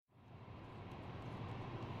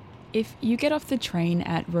If you get off the train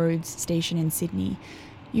at Rhodes Station in Sydney,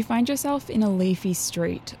 you find yourself in a leafy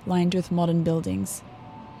street lined with modern buildings.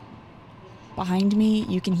 Behind me,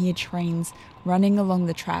 you can hear trains running along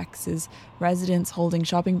the tracks as residents holding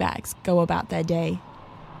shopping bags go about their day.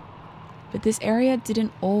 But this area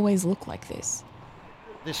didn't always look like this.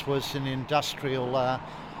 This was an industrial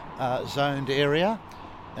zoned area,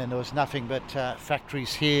 and there was nothing but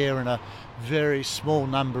factories here and a very small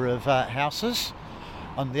number of houses.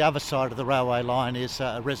 On the other side of the railway line is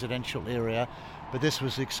a residential area, but this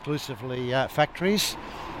was exclusively factories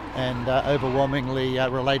and overwhelmingly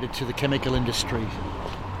related to the chemical industry.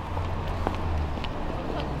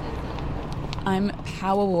 I'm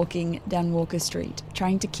power walking down Walker Street,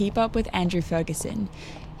 trying to keep up with Andrew Ferguson.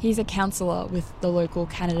 He's a councillor with the local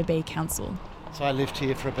Canada Bay Council. So I lived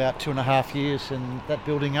here for about 2.5 years in that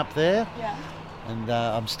building up there, and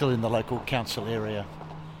I'm still in the local council area.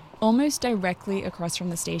 Almost directly across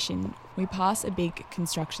from the station, we pass a big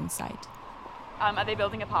construction site. Are they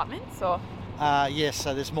building apartments or? Yes,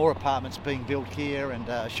 so there's more apartments being built here and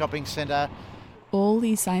a shopping centre. All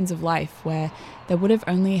these signs of life where there would have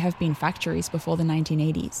only have been factories before the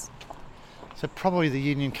 1980s. So probably the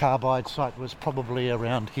Union Carbide site was probably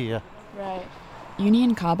around here. Right.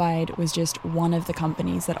 Union Carbide was just one of the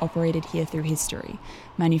companies that operated here through history,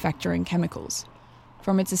 manufacturing chemicals.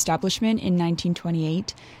 From its establishment in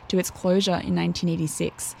 1928 to its closure in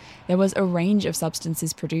 1986, there was a range of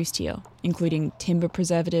substances produced here, including timber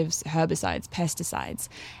preservatives, herbicides, pesticides,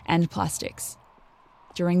 and plastics.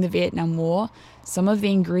 During the Vietnam War, some of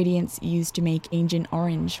the ingredients used to make Agent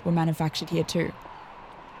Orange were manufactured here too.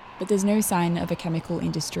 But there's no sign of a chemical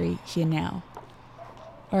industry here now.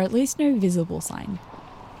 Or at least no visible sign.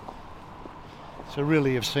 So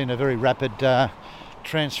really you've seen a very rapid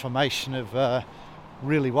transformation of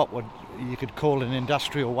really what you could call an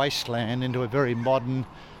industrial wasteland into a very modern,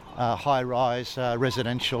 high-rise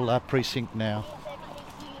residential precinct now.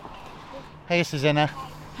 Hey, Susanna.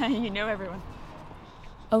 You know everyone.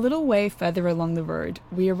 A little way further along the road,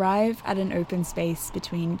 we arrive at an open space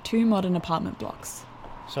between two modern apartment blocks.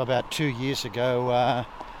 So about 2 years ago,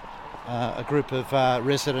 a group of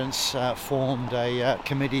residents formed a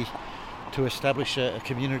committee to establish a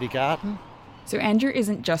community garden. So Andrew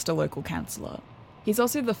isn't just a local councillor. He's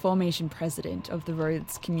also the formation president of the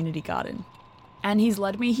Rhodes Community Garden. And he's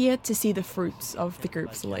led me here to see the fruits of the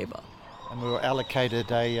group's labour. And we were allocated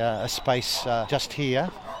a space just here.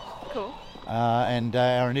 Cool. And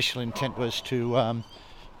our initial intent was to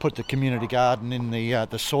put the community garden in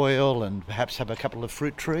the soil and perhaps have a couple of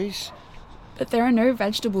fruit trees. But there are no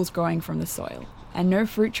vegetables growing from the soil and no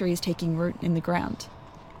fruit trees taking root in the ground.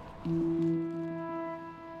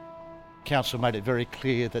 Council made it very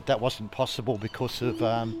clear that that wasn't possible because of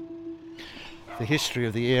the history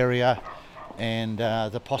of the area and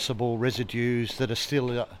the possible residues that are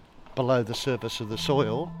still below the surface of the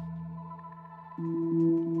soil.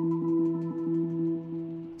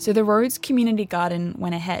 So the Rhodes Community Garden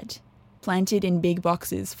went ahead, planted in big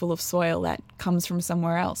boxes full of soil that comes from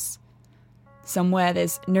somewhere else. Somewhere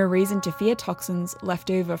there's no reason to fear toxins left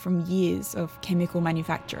over from years of chemical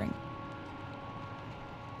manufacturing.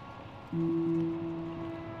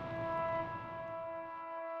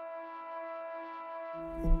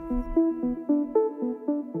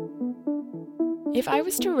 If I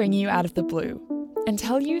was to ring you out of the blue and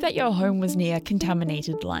tell you that your home was near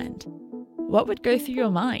contaminated land, what would go through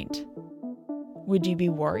your mind? Would you be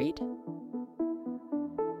worried?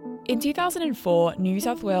 In 2004, New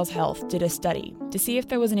South Wales Health did a study to see if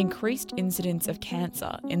there was an increased incidence of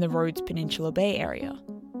cancer in the Rhodes Peninsula Bay area,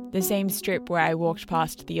 the same strip where I walked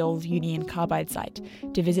past the old Union Carbide site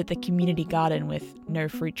to visit the community garden with no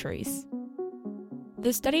fruit trees.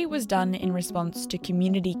 The study was done in response to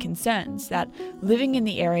community concerns that living in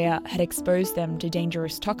the area had exposed them to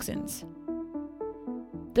dangerous toxins.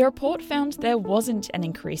 The report found there wasn't an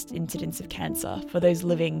increased incidence of cancer for those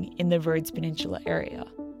living in the Rhodes Peninsula area.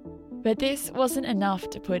 But this wasn't enough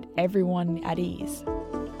to put everyone at ease.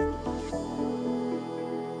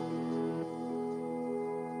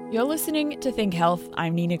 You're listening to Think Health.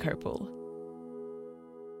 I'm Ninah Kopel.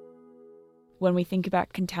 When we think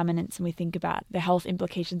about contaminants and we think about the health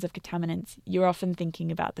implications of contaminants, you're often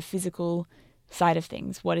thinking about the physical side of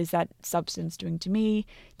things. What is that substance doing to me,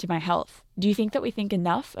 to my health? Do you think that we think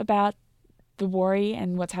enough about the worry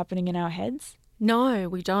and what's happening in our heads? No,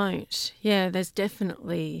 we don't. Yeah, there's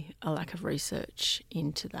definitely a lack of research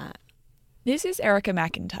into that. This is Erica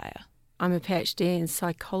McIntyre. I'm a PhD in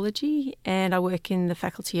psychology and I work in the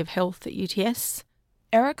Faculty of Health at UTS.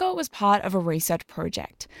 Erica was part of a research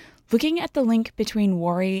project looking at the link between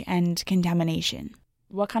worry and contamination.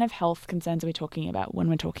 What kind of health concerns are we talking about when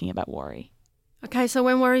we're talking about worry? Okay, so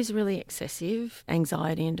when worry is really excessive,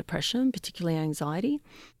 anxiety and depression, particularly anxiety,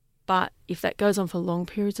 but if that goes on for long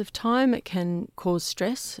periods of time, it can cause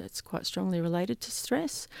stress. It's quite strongly related to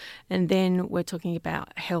stress. And then we're talking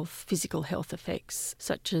about health, physical health effects,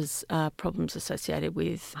 such as problems associated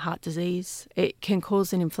with heart disease. It can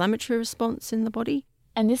cause an inflammatory response in the body.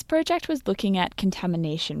 And this project was looking at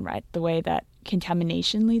contamination, right? The way that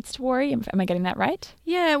contamination leads to worry. Am I getting that right?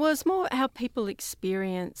 Yeah, well, it's more how people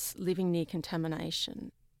experience living near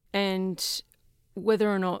contamination and whether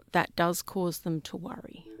or not that does cause them to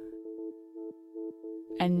worry.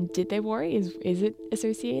 And did they worry? Is it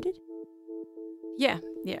associated? Yeah,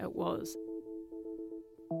 it was.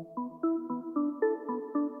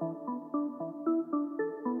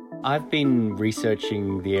 I've been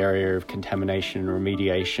researching the area of contamination and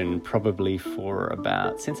remediation probably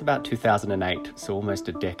since about 2008, so almost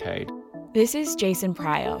a decade. This is Jason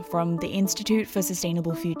Pryor from the Institute for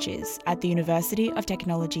Sustainable Futures at the University of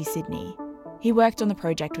Technology, Sydney. He worked on the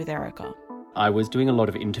project with Erica. I was doing a lot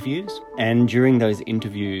of interviews, and during those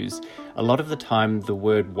interviews, a lot of the time the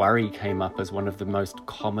word worry came up as one of the most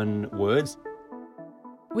common words.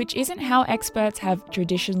 Which isn't how experts have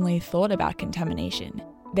traditionally thought about contamination.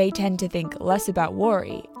 They tend to think less about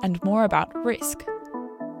worry and more about risk.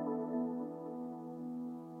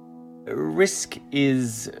 Risk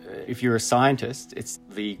is, if you're a scientist, it's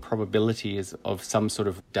the probability of some sort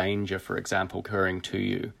of danger, for example, occurring to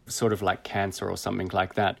you, sort of like cancer or something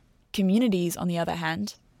like that. Communities, on the other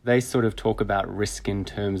hand, they sort of talk about risk in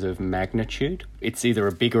terms of magnitude. It's either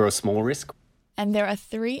a big or a small risk. And there are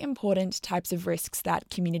 3 important types of risks that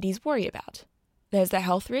communities worry about. There's the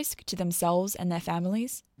health risk to themselves and their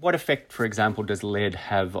families. What effect, for example, does lead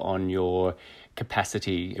have on your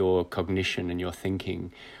capacity, your cognition and your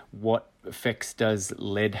thinking? What effects does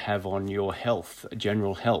lead have on your health,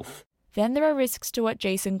 general health? Then there are risks to what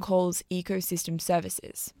Jason calls ecosystem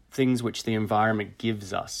services. Things which the environment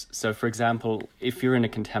gives us. So, for example, if you're in a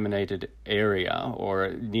contaminated area or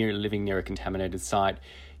living near a contaminated site,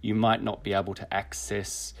 you might not be able to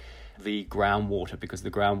access the groundwater because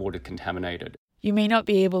the groundwater is contaminated. You may not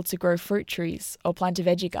be able to grow fruit trees or plant a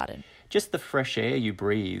veggie garden. Just the fresh air you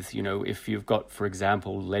breathe, if you've got, for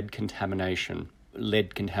example, lead contamination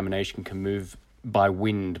can move by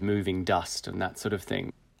wind, moving dust and that sort of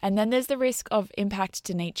thing. And then there's the risk of impact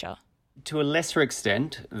to nature. To a lesser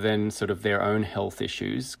extent than sort of their own health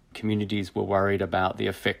issues, communities were worried about the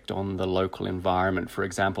effect on the local environment, for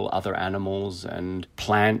example, other animals and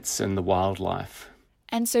plants and the wildlife.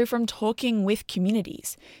 And so from talking with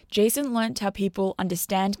communities, Jason learnt how people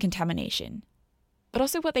understand contamination, but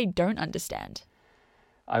also what they don't understand.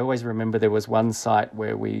 I always remember there was one site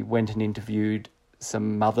where we went and interviewed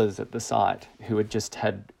some mothers at the site who had just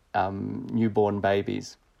had newborn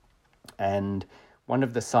babies. And one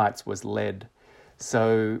of the sites was lead.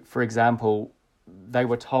 So, for example, they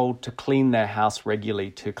were told to clean their house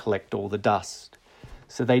regularly to collect all the dust.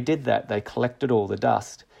 So they did that. They collected all the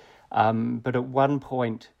dust. But at one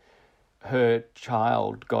point, her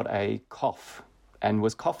child got a cough and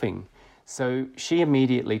was coughing. So she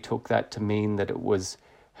immediately took that to mean that it was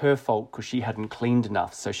her fault because she hadn't cleaned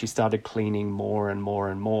enough. So she started cleaning more and more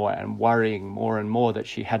and more and worrying more and more that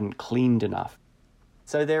she hadn't cleaned enough.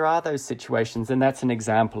 So there are those situations, and that's an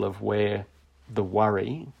example of where the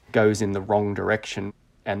worry goes in the wrong direction.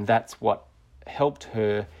 And that's what helped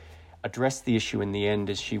her address the issue in the end,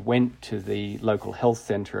 as she went to the local health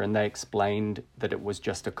centre and they explained that it was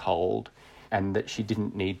just a cold and that she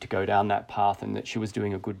didn't need to go down that path and that she was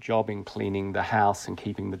doing a good job in cleaning the house and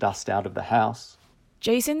keeping the dust out of the house.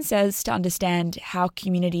 Jason says to understand how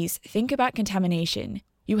communities think about contamination,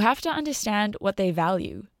 you have to understand what they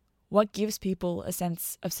value, what gives people a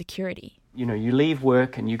sense of security. You leave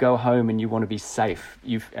work and you go home and you want to be safe.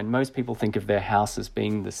 And most people think of their house as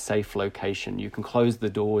being the safe location. You can close the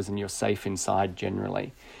doors and you're safe inside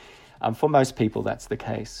generally. For most people, that's the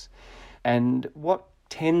case. And what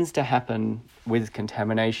tends to happen with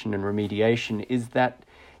contamination and remediation is that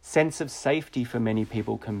sense of safety for many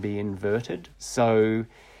people can be inverted. So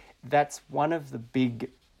that's one of the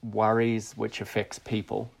big worries which affects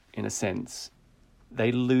people, in a sense.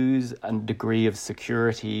 They lose a degree of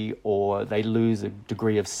security or they lose a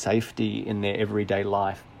degree of safety in their everyday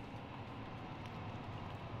life.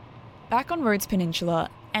 Back on Rhodes Peninsula,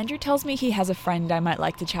 Andrew tells me he has a friend I might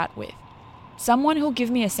like to chat with. Someone who'll give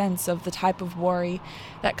me a sense of the type of worry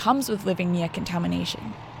that comes with living near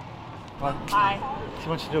contamination. Hi. She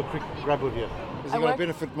wants to do a quick grab with you. Is it going to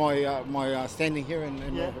benefit my standing here in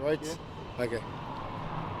the roads? Yeah. Okay.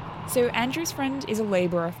 So Andrew's friend is a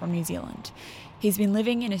labourer from New Zealand. He's been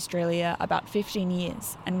living in Australia about 15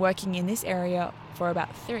 years and working in this area for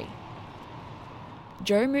about 3.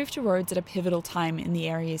 Joe moved to Rhodes at a pivotal time in the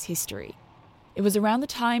area's history. It was around the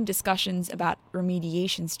time discussions about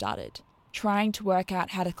remediation started, trying to work out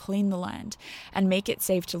how to clean the land and make it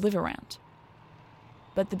safe to live around.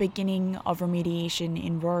 But the beginning of remediation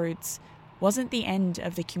in Rhodes wasn't the end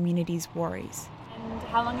of the community's worries. And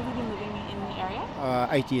how long have you been living in the area?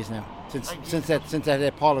 8 years now. Since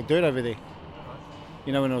that pile of dirt over there.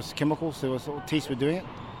 You know, when it was chemicals, there was Tees were doing it.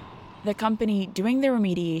 The company doing the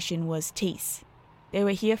remediation was Tees. They were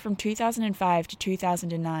here from 2005 to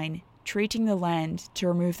 2009, treating the land to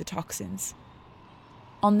remove the toxins.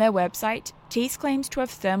 On their website, Tees claims to have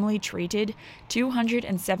thermally treated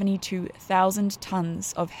 272,000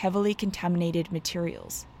 tonnes of heavily contaminated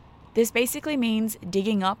materials. This basically means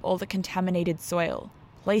digging up all the contaminated soil,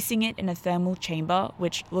 placing it in a thermal chamber,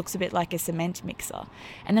 which looks a bit like a cement mixer,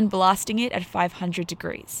 and then blasting it at 500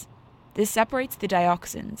 degrees. This separates the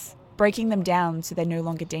dioxins, breaking them down so they're no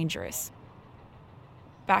longer dangerous.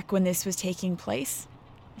 Back when this was taking place,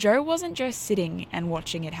 Joe wasn't just sitting and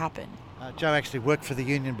watching it happen. Joe actually worked for the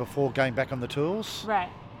union before going back on the tools.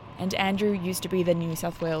 Right. And Andrew used to be the New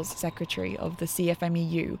South Wales secretary of the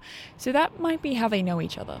CFMEU, so that might be how they know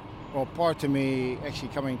each other. Well, prior to me actually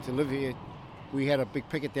coming to live here, we had a big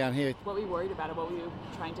picket down here. What were you worried about, or what were you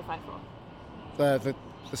trying to fight for? The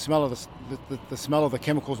smell of the smell of the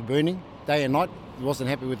chemicals burning day and night. I wasn't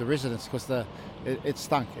happy with the residents because it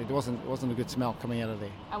stunk. It wasn't a good smell coming out of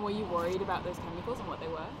there. And were you worried about those chemicals and what they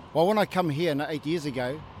were? Well, when I come here 8 years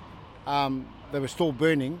ago, they were still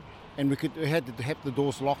burning, and we had to have the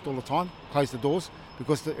doors locked all the time, close the doors,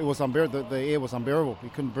 because it was unbearable. The air was unbearable. We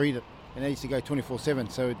couldn't breathe it, and it used to go 24/7.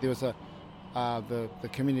 So there was the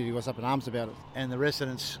community was up in arms about it. And the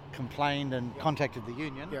residents complained and contacted the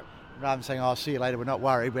union. Yep. Rather than saying, "Oh, I'll see you later, we're not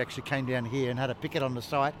worried," we actually came down here and had a picket on the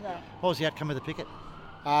site. Right. What was the outcome of the picket?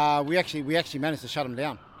 We actually managed to shut them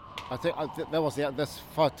down. I think that was that's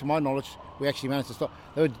far to my knowledge. We actually managed to stop.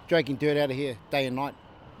 They were dragging dirt out of here day and night.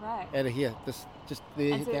 Right. Out of here,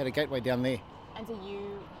 they had a gateway down there. And so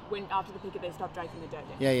you, after the picket, they stopped dragging the dirt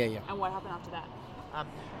down? Yeah. And what happened after that? I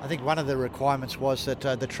think one of the requirements was that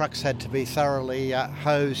the trucks had to be thoroughly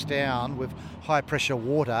hosed down with high pressure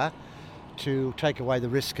water to take away the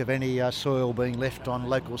risk of any soil being left on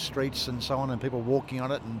local streets and so on, and people walking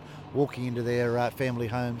on it and walking into their family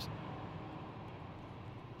homes.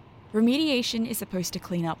 Remediation is supposed to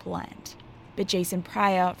clean up land, but Jason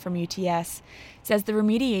Pryor from UTS says the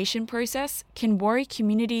remediation process can worry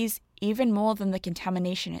communities even more than the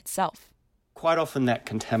contamination itself. Quite often that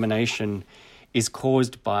contamination is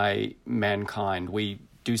caused by mankind. We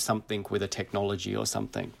do something with a technology or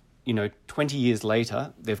something. 20 years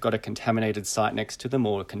later, they've got a contaminated site next to them,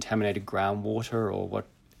 or contaminated groundwater, or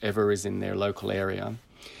whatever is in their local area.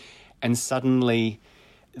 And suddenly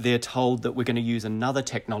they're told that we're going to use another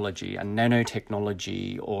technology, a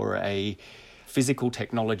nanotechnology or a physical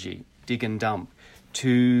technology, dig and dump,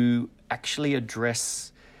 to actually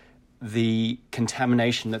address the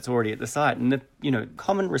contamination that's already at the site. And the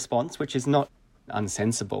common response, which is not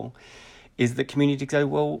unsensible, is that communities go,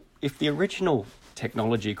 well, if the original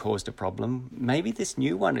technology caused a problem, maybe this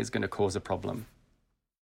new one is going to cause a problem.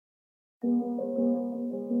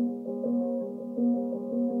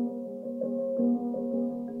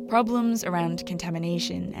 Problems around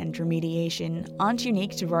contamination and remediation aren't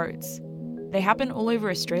unique to Rhodes. They happen all over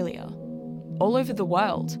Australia, all over the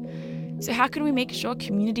world. So how can we make sure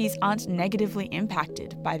communities aren't negatively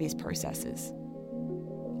impacted by these processes?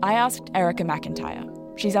 I asked Erica McIntyre.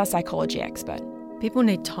 She's our psychology expert. People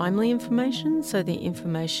need timely information, so the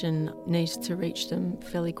information needs to reach them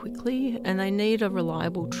fairly quickly, and they need a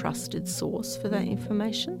reliable, trusted source for that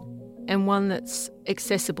information, and one that's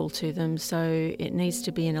accessible to them, so it needs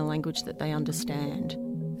to be in a language that they understand.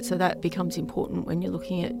 So that becomes important when you're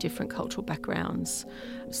looking at different cultural backgrounds.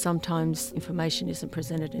 Sometimes information isn't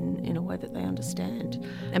presented in a way that they understand.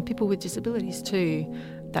 And people with disabilities too,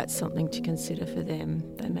 that's something to consider for them.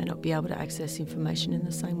 They may not be able to access information in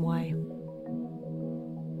the same way.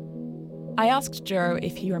 I asked Joe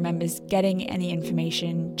if he remembers getting any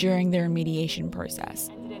information during the remediation process.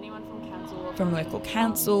 And did anyone from council? From local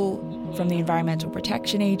council, from the Environmental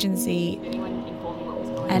Protection Agency. Did anyone inform you what was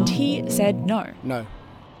going on? And he said no.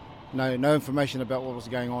 No information about what was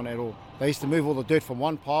going on at all. They used to move all the dirt from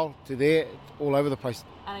one pile to there, all over the place.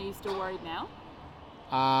 And are you still worried now?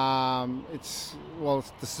 It's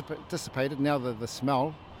dissipated now, the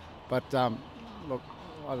smell, but look,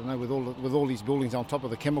 I don't know, with all these buildings on top of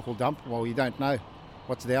the chemical dump, well, you don't know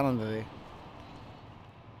what's down under there.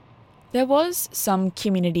 There was some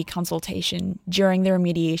community consultation during the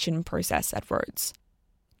remediation process at Rhodes.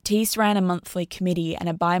 TEAS ran a monthly committee and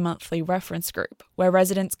a bi-monthly reference group where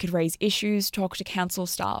residents could raise issues, talk to council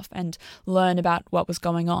staff and learn about what was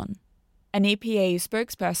going on. An EPA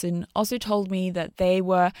spokesperson also told me that they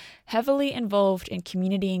were heavily involved in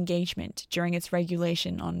community engagement during its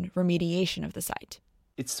regulation on remediation of the site.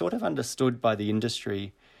 It's sort of understood by the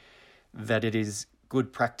industry that it is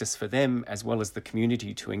good practice for them as well as the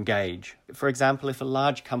community to engage. For example, if a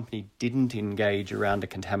large company didn't engage around a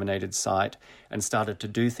contaminated site and started to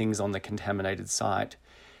do things on the contaminated site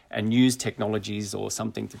and use technologies or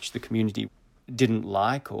something which the community didn't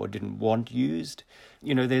like or didn't want used,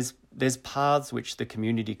 there's paths which the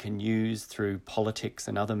community can use through politics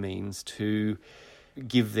and other means to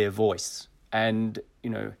give their voice. And,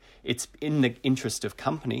 it's in the interest of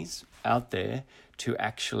companies out there to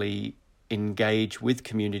actually engage with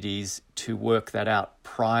communities to work that out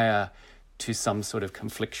prior to some sort of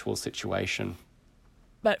conflictual situation.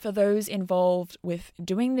 But for those involved with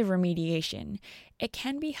doing the remediation, it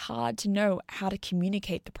can be hard to know how to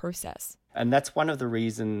communicate the process. And that's one of the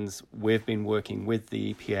reasons we've been working with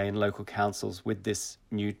the EPA and local councils with this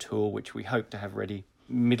new tool, which we hope to have ready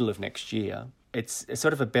middle of next year. It's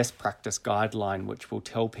sort of a best practice guideline which will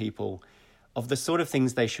tell people of the sort of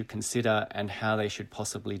things they should consider and how they should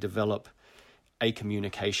possibly develop a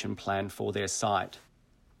communication plan for their site.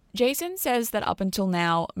 Jason says that up until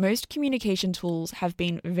now, most communication tools have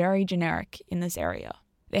been very generic in this area.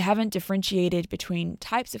 They haven't differentiated between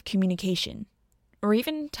types of communication or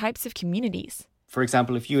even types of communities. For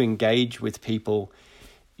example, if you engage with people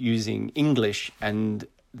using English and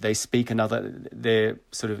they speak their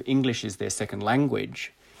sort of English is their second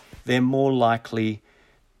language, they're more likely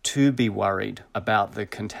to be worried about the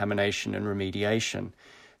contamination and remediation.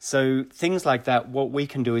 So things like that, what we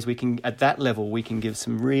can do is at that level, we can give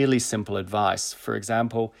some really simple advice. For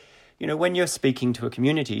example, when you're speaking to a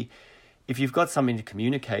community, if you've got something to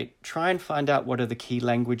communicate, try and find out what are the key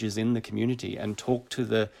languages in the community and talk to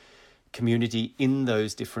the community in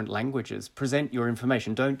those different languages. Present your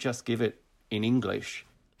information. Don't just give it in English.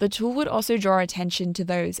 The tool would also draw attention to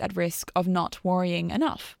those at risk of not worrying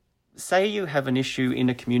enough. Say you have an issue in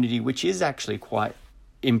a community which is actually quite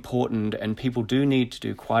important and people do need to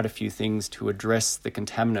do quite a few things to address the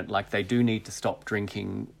contaminant, like they do need to stop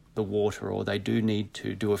drinking the water or they do need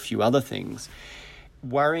to do a few other things.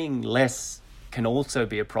 Worrying less can also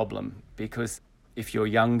be a problem because if you're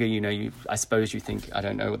younger, I suppose you think, I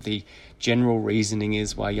don't know what the general reasoning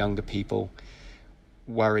is why younger people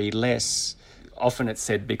worry less. Often it's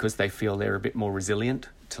said because they feel they're a bit more resilient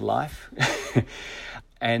to life.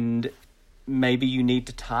 And maybe you need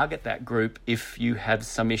to target that group if you have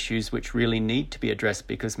some issues which really need to be addressed,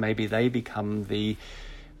 because maybe they become the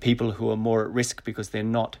people who are more at risk because they're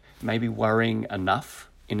not maybe worrying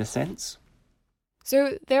enough, in a sense.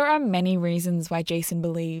 So there are many reasons why Jason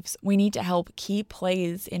believes we need to help key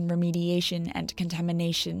players in remediation and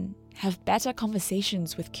contamination have better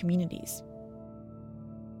conversations with communities.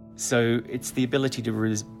 So it's the ability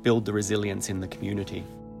to build the resilience in the community.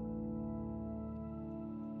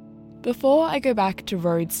 Before I go back to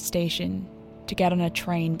Rhodes Station to get on a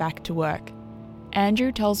train back to work,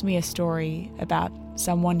 Andrew tells me a story about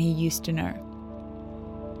someone he used to know.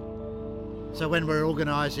 So when we're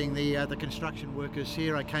organising the construction workers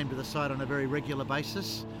here, I came to the site on a very regular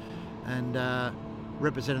basis and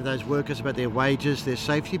represented those workers about their wages, their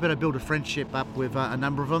safety, but I built a friendship up with a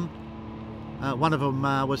number of them. One of them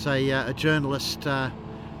was a journalist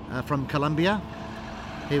from Colombia.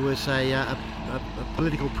 He was a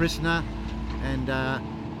political prisoner and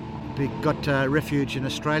got refuge in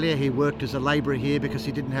Australia. He worked as a labourer here because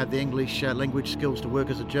he didn't have the English language skills to work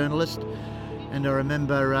as a journalist. And I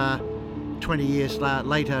remember 20 years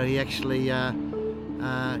later he actually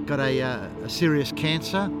got a serious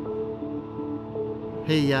cancer.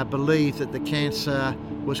 He believed that the cancer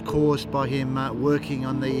was caused by him working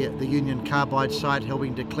on the Union Carbide site,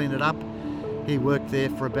 helping to clean it up. He worked there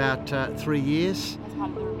for about 3 years. As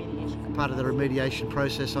part of the remediation. Part of the remediation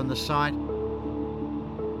process on the site.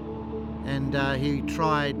 And he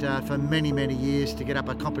tried for many, many years to get up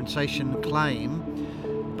a compensation claim,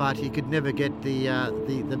 but he could never get the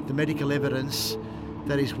medical evidence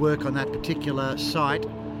that his work on that particular site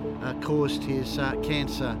caused his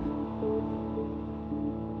cancer.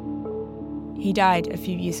 He died a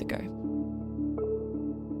few years ago.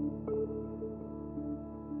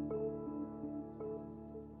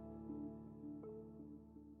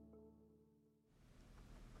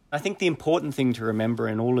 I think the important thing to remember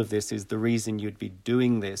in all of this is the reason you'd be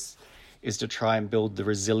doing this is to try and build the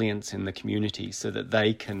resilience in the community so that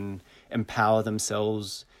they can empower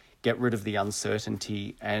themselves, get rid of the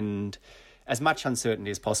uncertainty, and as much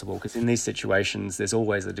uncertainty as possible, because in these situations there's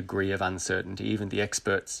always a degree of uncertainty. Even the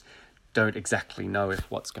experts don't exactly know if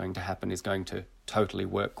what's going to happen is going to totally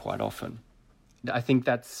work quite often. I think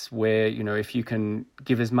that's where, if you can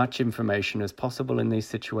give as much information as possible in these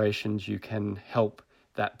situations, you can help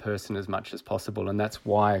that person as much as possible. And that's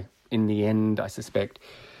why, in the end, I suspect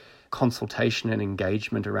consultation and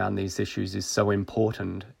engagement around these issues is so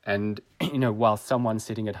important. And, while someone's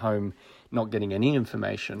sitting at home not getting any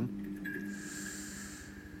information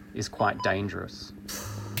is quite dangerous.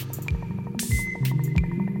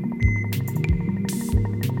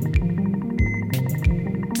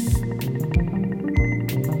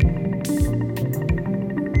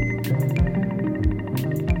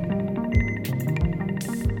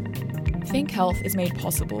 Think Health is made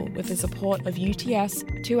possible with the support of UTS,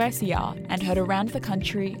 2SER, and heard around the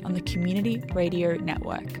country on the Community Radio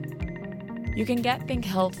Network. You can get Think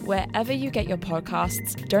Health wherever you get your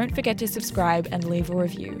podcasts. Don't forget to subscribe and leave a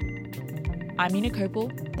review. I'm Ninah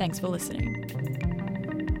Kopel. Thanks for listening.